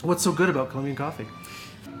What's so good about Colombian coffee?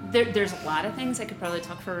 There's a lot of things. I could probably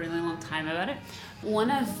talk for a really long time about it. One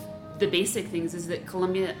of the basic things is that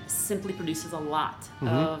Colombia simply produces a lot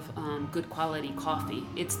of good quality coffee.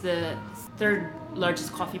 It's the third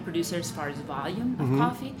largest coffee producer as far as volume of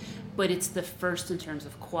coffee, but it's the first in terms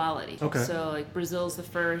of quality. Okay. So like Brazil's the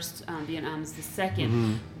first, Vietnam's the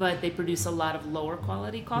second, but they produce a lot of lower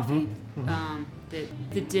quality coffee.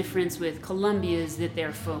 The difference with Colombia is that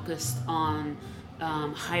they're focused on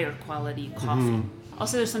higher quality coffee.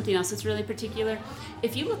 Also, there's something else that's really particular.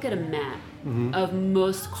 If you look at a map of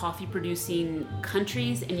most coffee-producing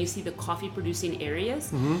countries and you see the coffee-producing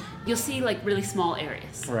areas, you'll see like really small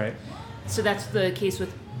areas. Right. So that's the case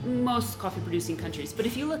with most coffee-producing countries. But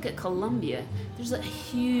if you look at Colombia, there's a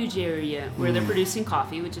huge area where they're producing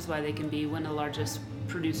coffee, which is why they can be one of the largest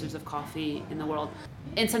producers of coffee in the world.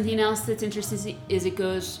 And something else that's interesting is it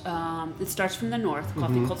goes, it starts from the north,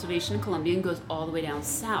 coffee cultivation in Colombia, and goes all the way down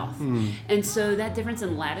south. And so that difference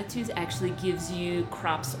in latitudes actually gives you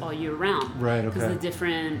crops all year round. Right, okay. Because the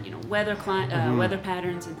different, weather weather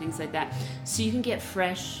patterns and things like that. So you can get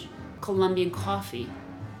fresh Colombian coffee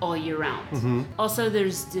all year round. Also,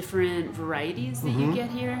 there's different varieties that you get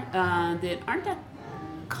here that aren't that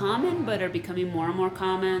common, but are becoming more and more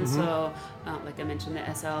common. So, like I mentioned, the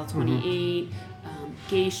SL28,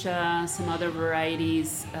 Geisha, some other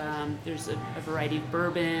varieties. There's a variety of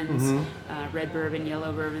bourbons, red bourbon,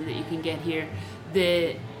 yellow bourbon that you can get here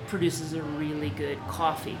that produces a really good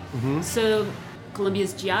coffee. So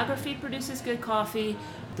Colombia's geography produces good coffee.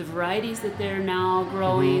 The varieties that they're now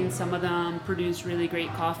growing, some of them produce really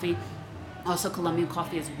great coffee. Also, Colombian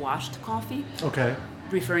coffee is washed coffee. Okay.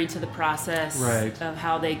 Referring to the process of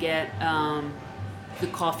how they get the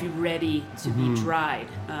coffee ready to be dried.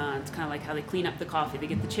 It's kind of like how they clean up the coffee. They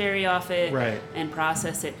get the cherry off it and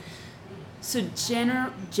process it. So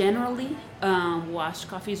generally, washed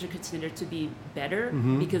coffees are considered to be better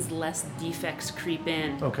because less defects creep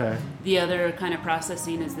in. Okay. The other kind of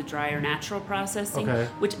processing is the drier natural processing,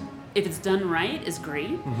 which if it's done right is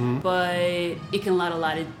great, but it can let a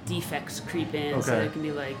lot of defects creep in. So it can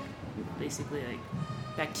be like basically like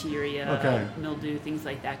bacteria, mildew, things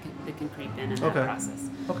like that that can creep in that process.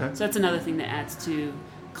 Okay. So that's another thing that adds to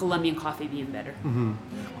Colombian coffee being better.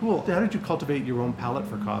 Cool. How did you cultivate your own palate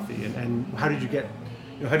for coffee, and how did you get?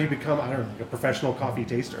 How do you become, I don't know, like a professional coffee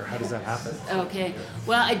taster? How does that happen? Okay.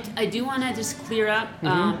 Well, I do want to just clear up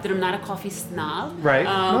that I'm not a coffee snob.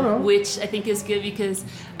 Right. Which I think is good because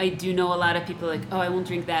I do know a lot of people like, oh, I won't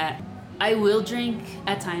drink that. I will drink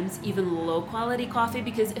at times even low quality coffee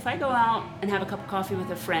because if I go out and have a cup of coffee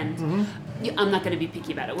with a friend, I'm not going to be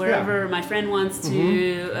picky about it. Wherever my friend wants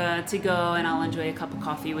to go, and I'll enjoy a cup of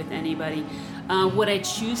coffee with anybody. What I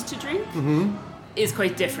choose to drink is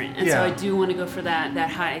quite different, and so I do want to go for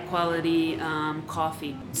that high quality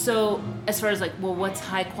coffee. So as far as like, well, what's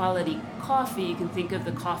high quality coffee? You can think of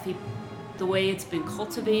the coffee, the way it's been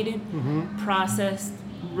cultivated, processed,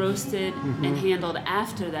 roasted, and handled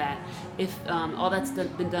after that. If all that's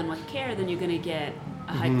been done with care, then you're going to get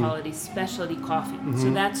a high quality specialty coffee.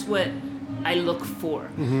 So that's what I look for.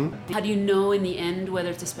 How do you know in the end whether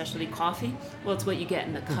it's a specialty coffee? Well, it's what you get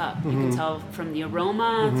in the cup. You can tell from the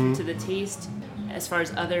aroma through to the taste. As far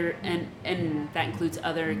as other, and that includes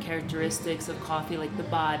other characteristics of coffee like the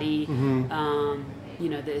body,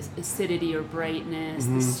 the acidity or brightness,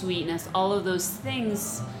 the sweetness, all of those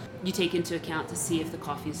things you take into account to see if the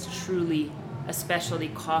coffee is truly a specialty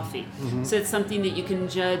coffee. So it's something that you can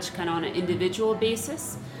judge kind of on an individual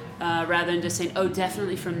basis, rather than just saying, oh,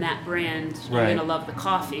 definitely from that brand, you're going to love the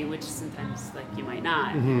coffee, which sometimes like you might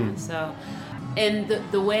not. So, and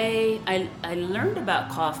the way I learned about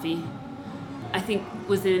coffee, I think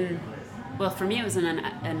for me it was in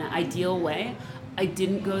an ideal way. I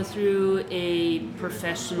didn't go through a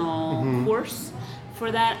professional course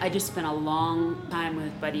for that. I just spent a long time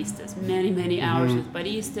with baristas, many hours with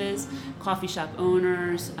baristas, coffee shop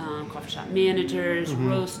owners, coffee shop managers,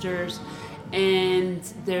 roasters. And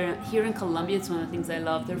they're here in Colombia, it's one of the things I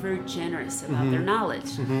love. They're very generous about their knowledge.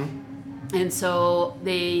 And so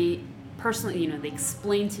they personally, they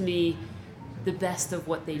explained to me the best of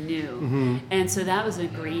what they knew. And so that was a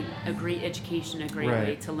great education, a great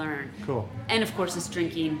way to learn. Cool. And of course, it's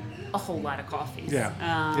drinking a whole lot of coffees.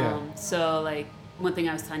 So like one thing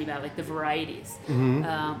I was telling you about, like the varieties.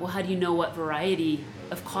 Well, how do you know what variety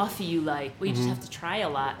of coffee you like? Well, you just have to try a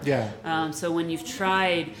lot. So when you've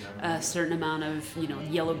tried a certain amount of,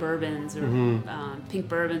 yellow bourbons or pink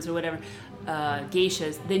bourbons or whatever,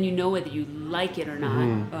 geishas, then you know whether you like it or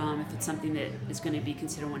not, if it's something that is going to be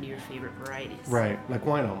considered one of your favorite varieties. Right, like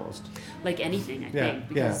wine almost. Like anything, I think,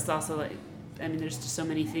 because it's also like I mean, there's just so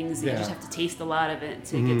many things. You Yeah. just have to taste a lot of it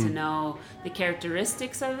to get to know the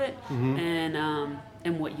characteristics of it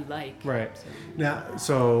and what you like. Right. Now,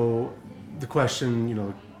 so the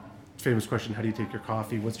question, famous question, how do you take your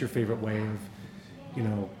coffee? What's your favorite way of,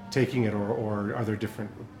 taking it, or are there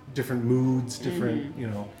different moods, different,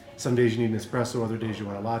 some days you need an espresso, other days you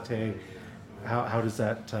want a latte. How does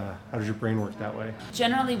your brain work that way?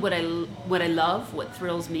 Generally, what I love, what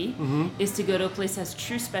thrills me, is to go to a place that has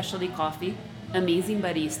true specialty coffee, amazing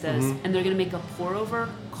baristas, and they're going to make a pour-over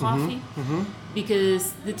coffee.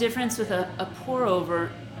 Because the difference with a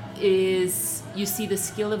pour-over is you see the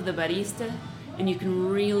skill of the barista, and you can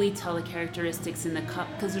really tell the characteristics in the cup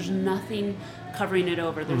because there's nothing covering it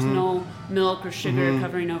over. There's no milk or sugar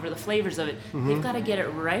covering over the flavors of it. They've got to get it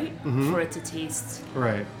right for it to taste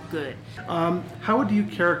good. How would you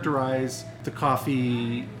characterize the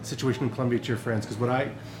coffee situation in Colombia to your friends? Because what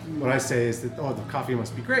I say is that, the coffee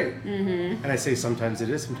must be great. And I say sometimes it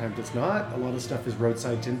is, sometimes it's not. A lot of stuff is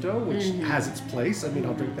roadside tinto, which has its place. I mean,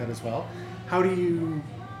 I'll drink that as well. How do you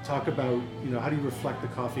talk about, how do you reflect the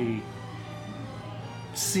coffee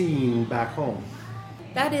scene back home?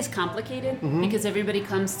 That is complicated because everybody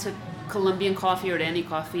comes to Colombian coffee or to any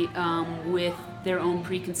coffee with their own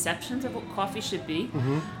preconceptions of what coffee should be.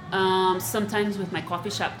 Sometimes with my coffee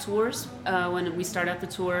shop tours, when we start out the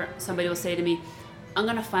tour, somebody will say to me, I'm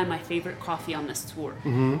going to find my favorite coffee on this tour.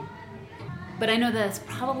 But I know that's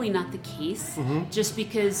probably not the case, just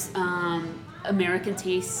because American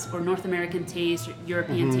tastes or North American tastes or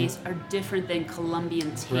European tastes are different than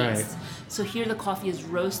Colombian tastes. Right. So here the coffee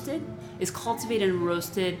is cultivated and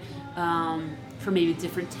roasted for maybe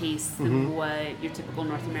different tastes than what your typical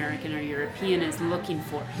North American or European is looking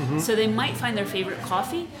for. So they might find their favorite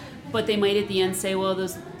coffee, but they might at the end say, well,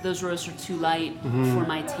 those roasts are too light for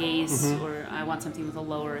my taste, or I want something with a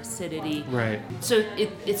lower acidity. Right. So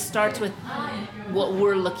it starts with what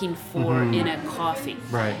we're looking for in a coffee.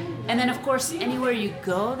 Right. And then, of course, anywhere you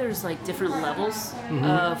go, there's like different levels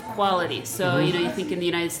of quality. So, you think in the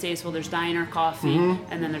United States, well, there's diner coffee,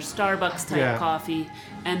 and then there's Starbucks type coffee,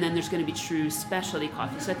 and then there's going to be true specialty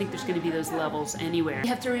coffee. So I think there's going to be those levels anywhere. You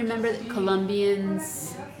have to remember that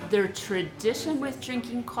Colombians, their tradition with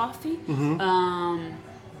drinking coffee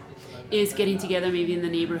is getting together maybe in the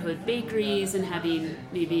neighborhood bakeries and having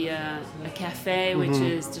maybe a cafe, which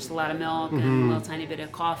is just a lot of milk and a little tiny bit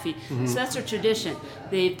of coffee. So that's their tradition.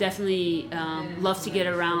 They've definitely loved to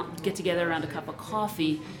get together around a cup of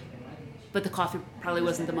coffee, but the coffee probably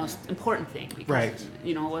wasn't the most important thing because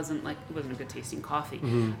it wasn't a good tasting coffee.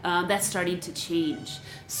 That's starting to change.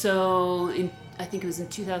 So I think it was in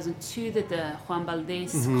 2002 that the Juan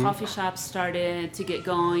Valdez coffee shop started to get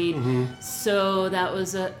going. So that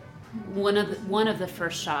was one of the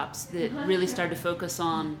first shops that really started to focus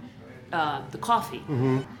on the coffee.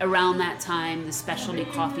 Around that time, the specialty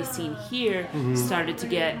coffee scene here started to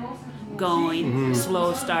get going,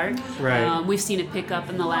 slow start. Right. We've seen it pick up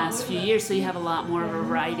in the last few years, so you have a lot more of a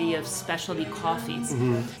variety of specialty coffees.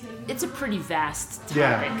 It's a pretty vast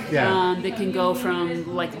topic that can go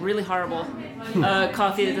from like really horrible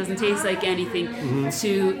coffee that doesn't taste like anything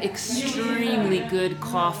to extremely good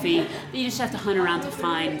coffee that you just have to hunt around to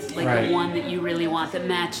find the one that you really want that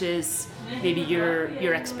matches maybe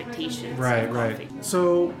your expectations. Of coffee.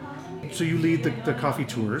 So you lead the coffee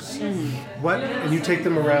tours. And you take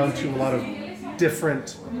them around to a lot of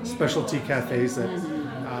different specialty cafes that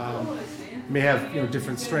may have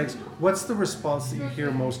different strengths. What's the response that you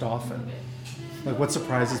hear most often? Like, what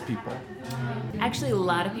surprises people? Actually, a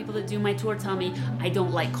lot of people that do my tour tell me I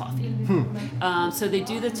don't like coffee. So they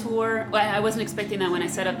do the tour. Well, I wasn't expecting that when I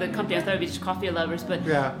set up the company. I thought it would be just coffee lovers. But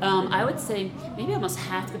I would say maybe almost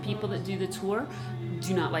half the people that do the tour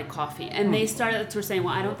do not like coffee. And they start at the tour saying,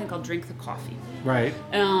 well, I don't think I'll drink the coffee. Right.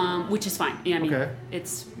 Which is fine. I mean,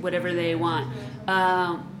 it's whatever they want.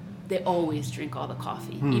 They always drink all the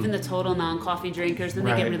coffee. Even the total non-coffee drinkers, then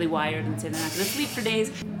they get really wired and say they're not going to sleep for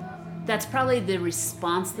days. That's probably the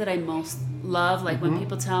response that I most love. Like when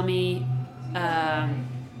people tell me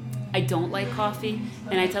I don't like coffee,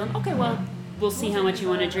 and I tell them, okay, well, we'll see how much you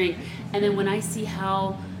want to drink. And then when I see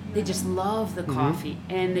how they just love the coffee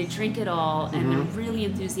and they drink it all and they're really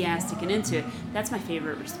enthusiastic and into it, that's my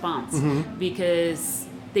favorite response because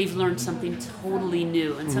they've learned something totally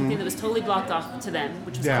new and something that was totally blocked off to them,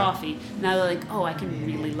 which was coffee. Now they're like, oh, I can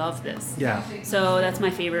really love this. Yeah. So that's my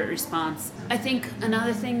favorite response. I think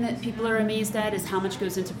another thing that people are amazed at is how much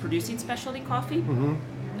goes into producing specialty coffee.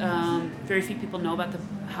 Very few people know about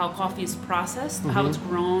how coffee is processed, how it's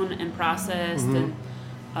grown and processed and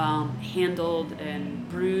handled and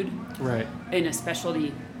brewed in a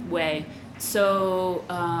specialty way So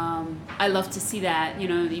I love to see that.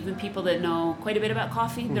 Even people that know quite a bit about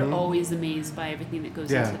coffee, they're always amazed by everything that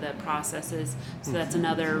goes into the processes. So that's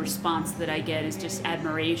another response that I get, is just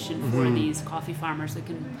admiration for these coffee farmers that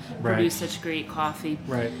can produce such great coffee.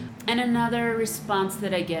 Right. And another response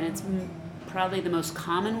that I get, it's probably the most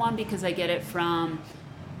common one, because I get it from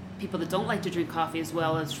people that don't like to drink coffee as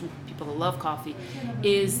well as from people that love coffee,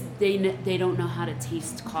 is they don't know how to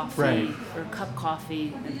taste coffee or cup coffee,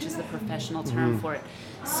 which is the professional term for it.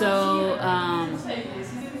 So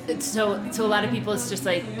so a lot of people, it's just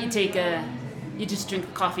like you just drink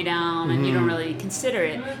the coffee down and you don't really consider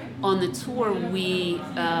it. On the tour, we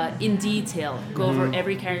in detail go over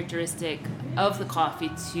every characteristic of the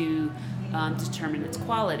coffee to determine its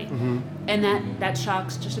quality, and that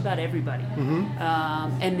shocks just about everybody,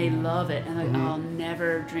 and they love it, and like, I'll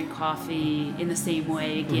never drink coffee in the same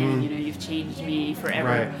way again. You've changed me forever.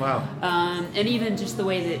 Right. Wow. And even just the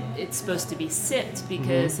way that it's supposed to be sipped,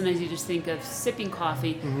 because sometimes you just think of sipping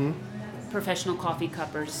coffee. Professional coffee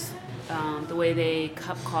cuppers, the way they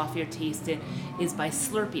cup coffee or taste it is by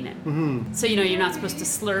slurping it. So you're not supposed to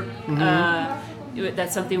slurp.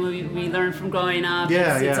 That's something we learned from growing up.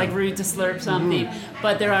 It's like rude to slurp something.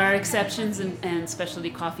 But there are exceptions, and specialty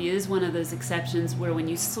coffee is one of those exceptions, where when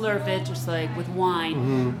you slurp it, just like with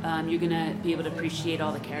wine, you're going to be able to appreciate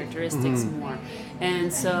all the characteristics more.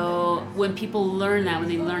 And so when people learn that, when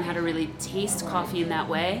they learn how to really taste coffee in that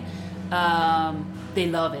way, they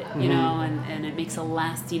love it, and it makes a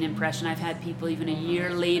lasting impression. I've had people even a year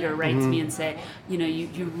later write to me and say,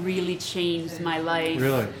 you really changed my life.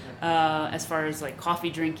 Really? As far as like the coffee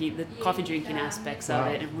drinking aspects of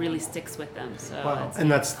it, it really sticks with them. So and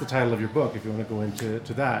that's the title of your book, if you want to go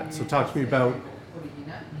into that. So talk to me about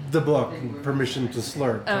the book, Permission to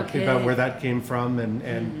Slurp. Talk to me about where that came from,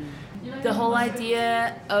 and the whole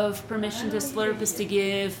idea of Permission to Slurp is to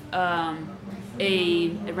give a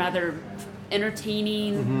rather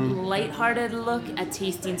entertaining, lighthearted look at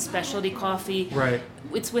tasting specialty coffee. Right.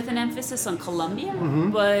 It's with an emphasis on Colombia,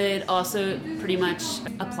 but also pretty much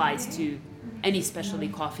applies to any specialty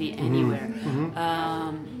coffee anywhere.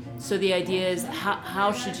 So the idea is,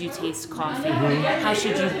 how should you taste coffee? How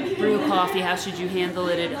should you brew coffee? How should you handle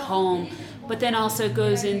it at home? But then also it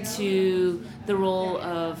goes into the role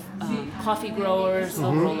of coffee growers, the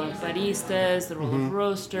role of baristas, the role of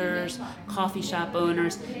roasters, coffee shop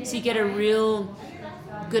owners. So you get a real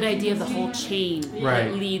good idea of the whole chain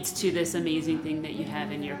that leads to this amazing thing that you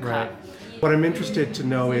have in your cup. What I'm interested to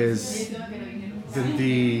know is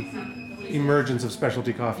the emergence of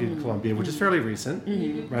specialty coffee in Colombia, which is fairly recent,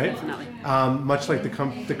 right? Definitely. Much like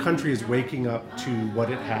the country is waking up to what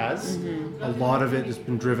it has. A lot of it has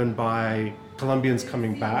been driven by Colombians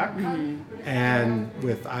coming back, and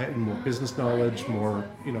with more business knowledge, more,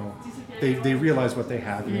 they realize what they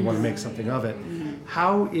have and they want to make something of it.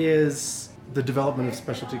 How is the development of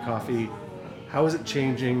specialty coffee, how is it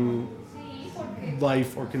changing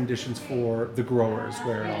life or conditions for the growers,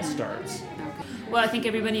 where it all starts? Well, I think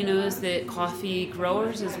everybody knows that coffee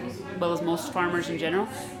growers, as well as most farmers in general,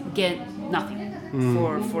 get nothing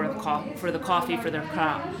for the coffee for their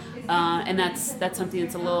crop, and that's something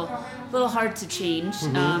that's a little hard to change.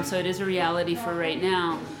 So it is a reality for right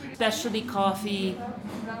now. Specialty coffee,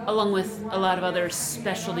 along with a lot of other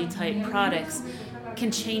specialty type products,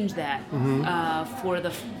 can change that for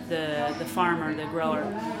the farmer, the grower.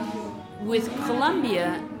 With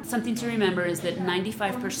Colombia, something to remember is that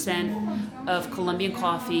 95% of Colombian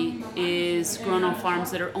coffee is grown on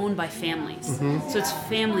farms that are owned by families. So it's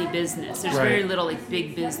family business. There's very little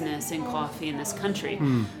big business in coffee in this country.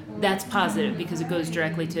 That's positive because it goes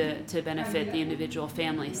directly to benefit the individual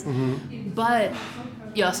families. But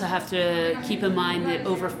you also have to keep in mind that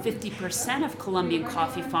over 50% of Colombian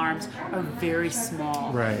coffee farms are very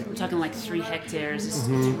small. Right. We're talking like 3 hectares. It's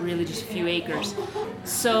really just a few acres.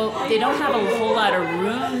 So they don't have a whole lot of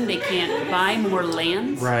room. They can't buy more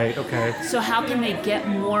land. Right, okay. So how can they get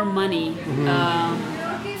more money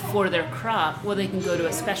for their crop? Well, they can go to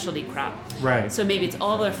a specialty crop. Right. So maybe it's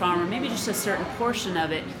all their farm, or maybe just a certain portion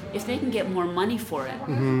of it. If they can get more money for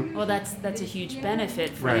it, well, that's a huge benefit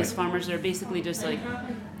for these farmers that are basically just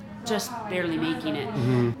barely making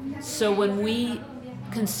it. So when we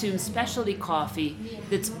consume specialty coffee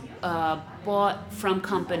that's bought from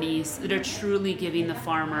companies that are truly giving the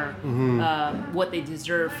farmer what they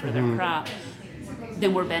deserve for their crop,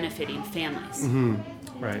 then we're benefiting families.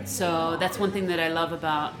 Right. So that's one thing that I love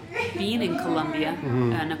about being in Colombia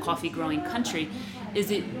and a coffee growing country, is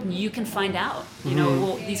that you can find out, you know,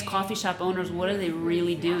 well, these coffee shop owners, what are they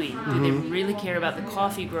really doing? Do they really care about the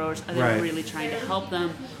coffee growers? Are they really trying to help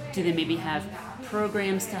them? Do they maybe have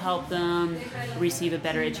programs to help them receive a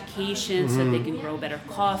better education so that they can grow better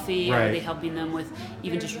coffee? Right. Are they helping them with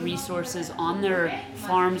even just resources on their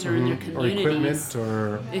farms or in their communities?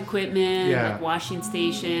 Or equipment, like washing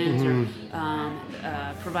stations, or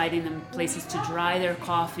providing them places to dry their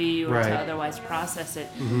coffee or to otherwise process it.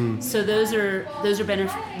 So those are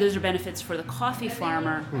benefits for the coffee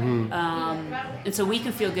farmer, and so we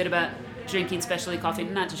can feel good about drinking specialty coffee,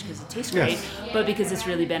 not just because it tastes great, but because it's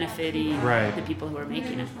really benefiting the people who are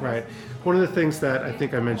making it. Right. One of the things that I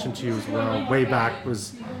think I mentioned to you as well way back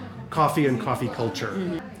was coffee and coffee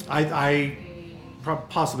culture. I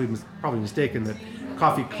probably mistaken that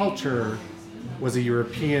coffee culture was a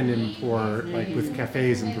European import, like with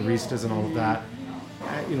cafes and baristas and all of that.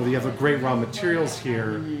 You know, you have a great raw materials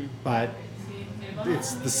here, but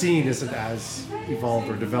the scene isn't as evolved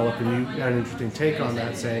or developed. And you had an interesting take on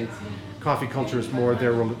that, saying coffee culture is more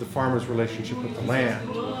the farmer's relationship with the land.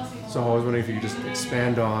 So I was wondering if you could just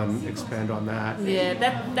expand on that. Yeah,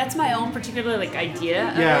 that's my own particular idea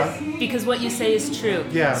of it, because what you say is true.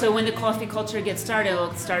 Yeah. So when the coffee culture gets started,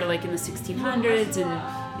 it started like in the 1600s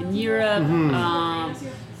in Europe.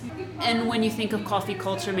 And when you think of coffee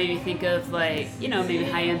culture, maybe think of maybe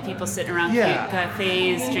high-end people sitting around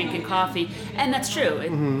cafes drinking coffee, and that's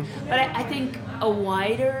true. But I think a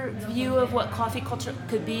wider view of what coffee culture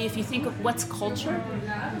could be, if you think of what's culture,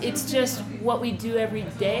 it's just what we do every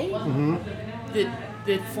day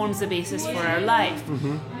that forms the basis for our life.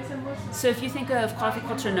 So if you think of coffee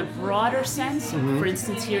culture in a broader sense, for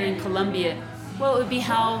instance, here in Colombia, well, it would be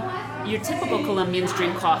how your typical Colombians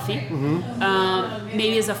drink coffee.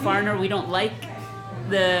 Maybe as a foreigner, we don't like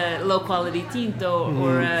the low-quality tinto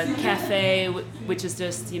or a cafe, which is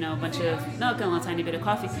just, a bunch of milk and a tiny bit of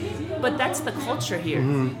coffee. But that's the culture here.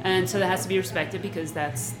 And so that has to be respected because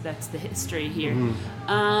that's the history here.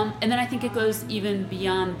 And then I think it goes even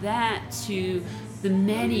beyond that to the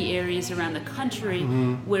many areas around the country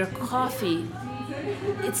where coffee,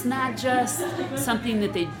 it's not just something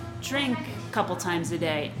that they drink a couple times a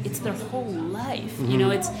day. It's their whole life. You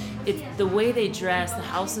know, it's the way they dress, the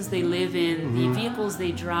houses they live in, the vehicles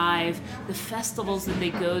they drive, the festivals that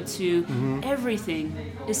they go to. Everything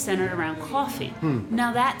is centered around coffee.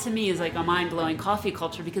 Now that to me is like a mind-blowing coffee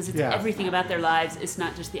culture because it's everything about their lives. It's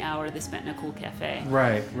not just the hour they spent in a cool cafe.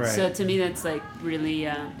 Right. So to me that's like really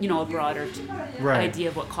a broader idea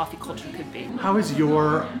of what coffee culture could be. How has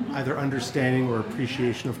your either understanding or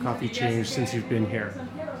appreciation of coffee changed since you've been here?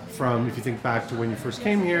 From, if you think back to when you first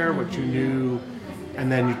came here, what you knew,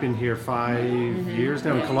 and then you've been here 5 years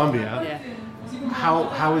now in Colombia. How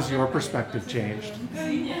has your perspective changed?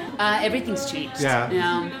 Everything's changed.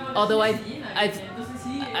 Although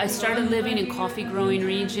I started living in coffee growing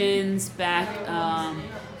regions back.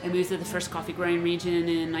 I moved to the first coffee growing region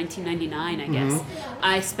in 1999, I guess.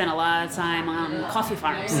 I spent a lot of time on coffee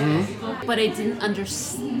farms, but I didn't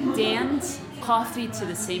understand coffee to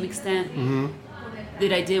the same extent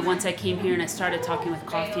that I did once I came here and I started talking with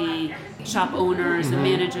coffee shop owners and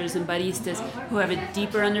managers and baristas who have a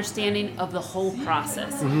deeper understanding of the whole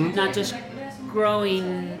process, not just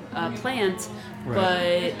growing a plant,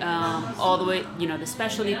 but all the way, the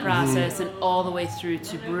specialty process and all the way through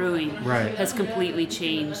to brewing has completely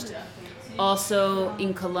changed. Also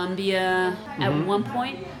in Colombia, at one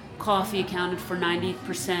point, coffee accounted for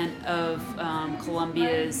 90% of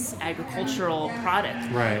Colombia's agricultural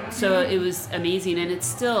product. So it was amazing, and it's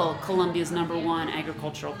still Colombia's #1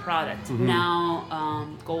 agricultural product. Now,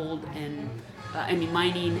 gold and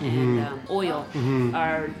mining and oil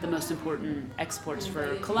are the most important exports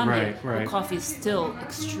for Colombia. But coffee is still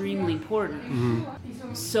extremely important.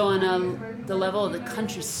 So on the level of the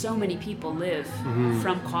country, so many people live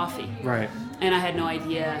from coffee. And I had no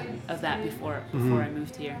idea of that before I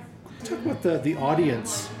moved here. Talk about the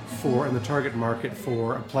audience and the target market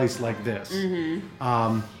for a place like this.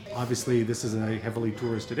 Obviously, this is a heavily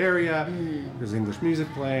touristed area. There's English music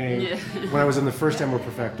playing. When I was in the first Amor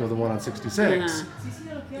Perfecto, the one on 66,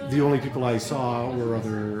 the only people I saw were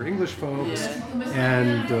other English folks,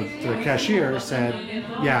 and the cashier said,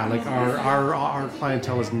 our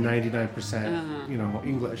clientele is 99%,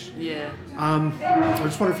 English. I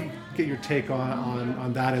just wonder if you get your take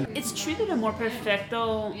on that. And it's true that Amor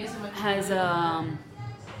Perfecto has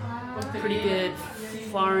pretty good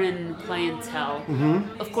foreign clientele.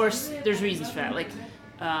 Of course, there's reasons for that.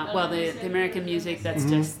 The American music, that's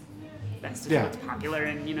just what's popular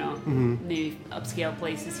in maybe upscale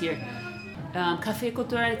places here. Café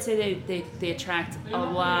Cultura, I'd say they attract a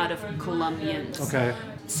lot of Colombians. Okay.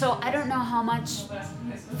 So I don't know how much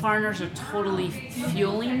foreigners are totally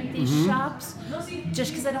fueling these shops,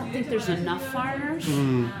 just because I don't think there's enough foreigners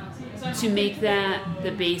to make that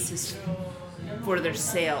the basis for their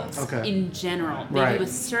sales in general. Maybe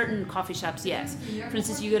with certain coffee shops, yes. For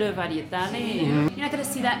instance, you go to Varietale, you're not going to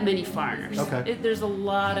see that many foreigners. There's a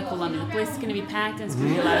lot of Colombians. The place is going to be packed, and it's going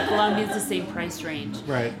to be a lot of Colombians, the same price range.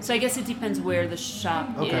 So I guess it depends where the shop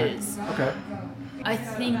is. I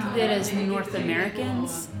think that as North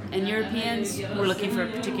Americans and Europeans, we're looking for a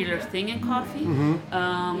particular thing in coffee.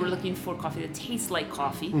 We're looking for coffee that tastes like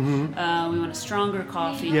coffee. We want a stronger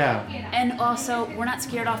coffee. And also, we're not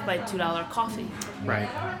scared off by $2 coffee.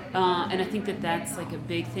 And I think that that's like a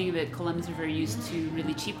big thing that Colombians are very used to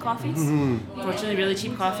really cheap coffees. Fortunately, really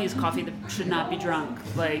cheap coffee is coffee that should not be drunk.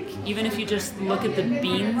 Like, even if you just look at the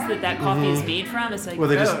beans that coffee is made from, it's like, well,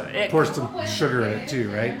 they just pour some sugar in it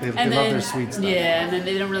too, right? They love their sweet stuff. Yeah, and then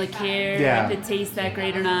they don't really care if it tastes that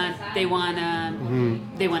great or not. They want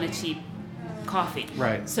a cheap coffee.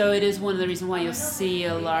 So it is one of the reasons why you'll see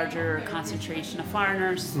a larger concentration of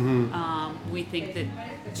foreigners. We think that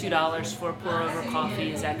 $2 for a pour-over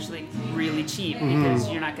coffee is actually really cheap because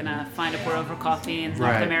you're not going to find a pour-over coffee in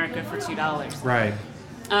North America for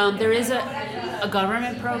 $2. There is a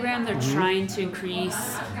government program. They're trying to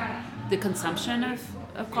increase the consumption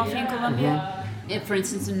of coffee in Colombia. If, for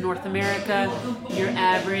instance, in North America, your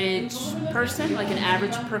average person, like an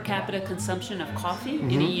average per capita consumption of coffee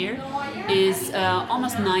in a year, is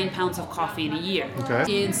almost 9 pounds of coffee in a year.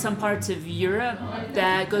 In some parts of Europe,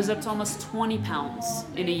 that goes up to almost 20 pounds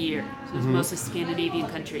in a year. So it's mostly Scandinavian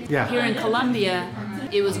countries. Here in Colombia,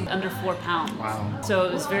 it was under 4 pounds. So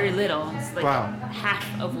it was very little. It's like half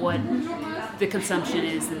of what the consumption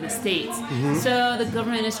is in the States. So the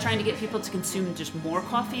government is trying to get people to consume just more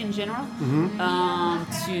coffee in general,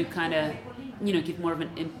 to kind of, give more of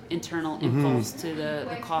an internal impulse to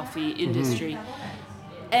the coffee industry.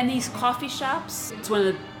 And these coffee shops, it's one of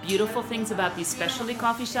the beautiful things about these specialty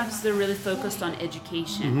coffee shops, they're really focused on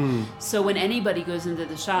education. So when anybody goes into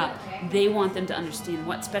the shop, they want them to understand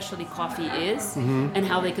what specialty coffee is and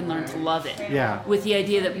how they can learn to love it. With the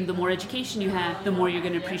idea that the more education you have, the more you're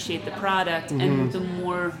going to appreciate the product and the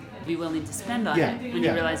more be willing to spend on it when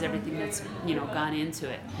you realize everything that's gone into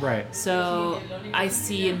it. So I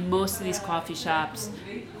see in most of these coffee shops,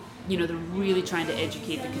 they're really trying to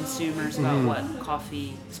educate the consumers about what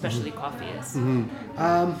specialty coffee is.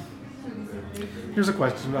 Here's a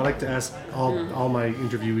question I like to ask all my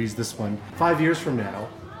interviewees this one. 5 years from now,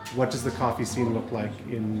 what does the coffee scene look like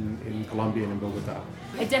in Colombia and in Bogota?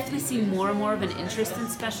 I definitely see more and more of an interest in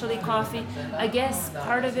specialty coffee. I guess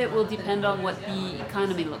part of it will depend on what the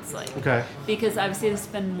economy looks like. Because obviously to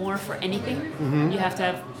spend more for anything, you have to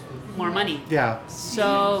have more money.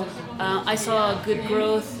 So I saw good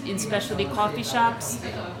growth in specialty coffee shops,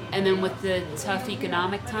 and then with the tough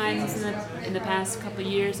economic times in the past couple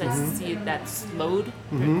of years, I see that slowed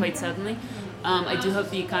quite suddenly. I do hope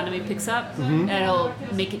the economy picks up. It'll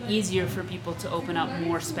make it easier for people to open up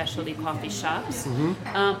more specialty coffee shops.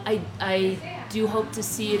 I do hope to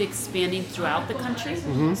see it expanding throughout the country,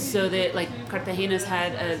 so that like Cartagena's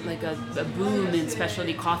had a boom in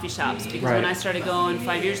specialty coffee shops. Because when I started going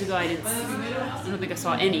 5 years ago, I don't think I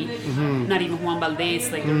saw any. Not even Juan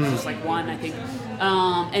Valdez. Like there was just like one, I think.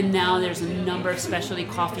 And now there's a number of specialty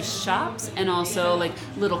coffee shops, and also like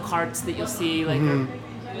little carts that you'll see like.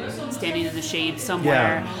 Standing in the shade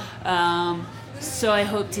somewhere. So I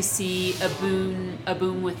hope to see a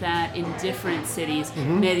boom with that in different cities.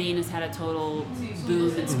 Medellin has had a total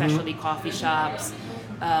boom in specialty coffee shops.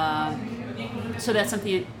 So that's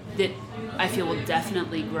something that I feel will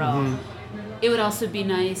definitely grow. It would also be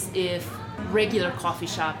nice if regular coffee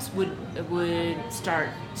shops would start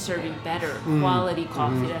serving better quality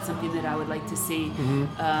coffee. That's something that I would like to see,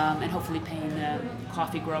 and hopefully paying the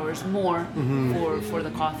coffee growers more for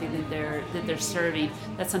the coffee that they're serving.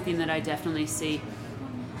 That's something that I definitely see.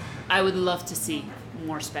 I would love to see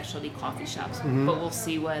more specialty coffee shops, but we'll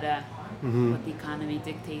see what the economy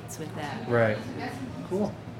dictates with that. Cool.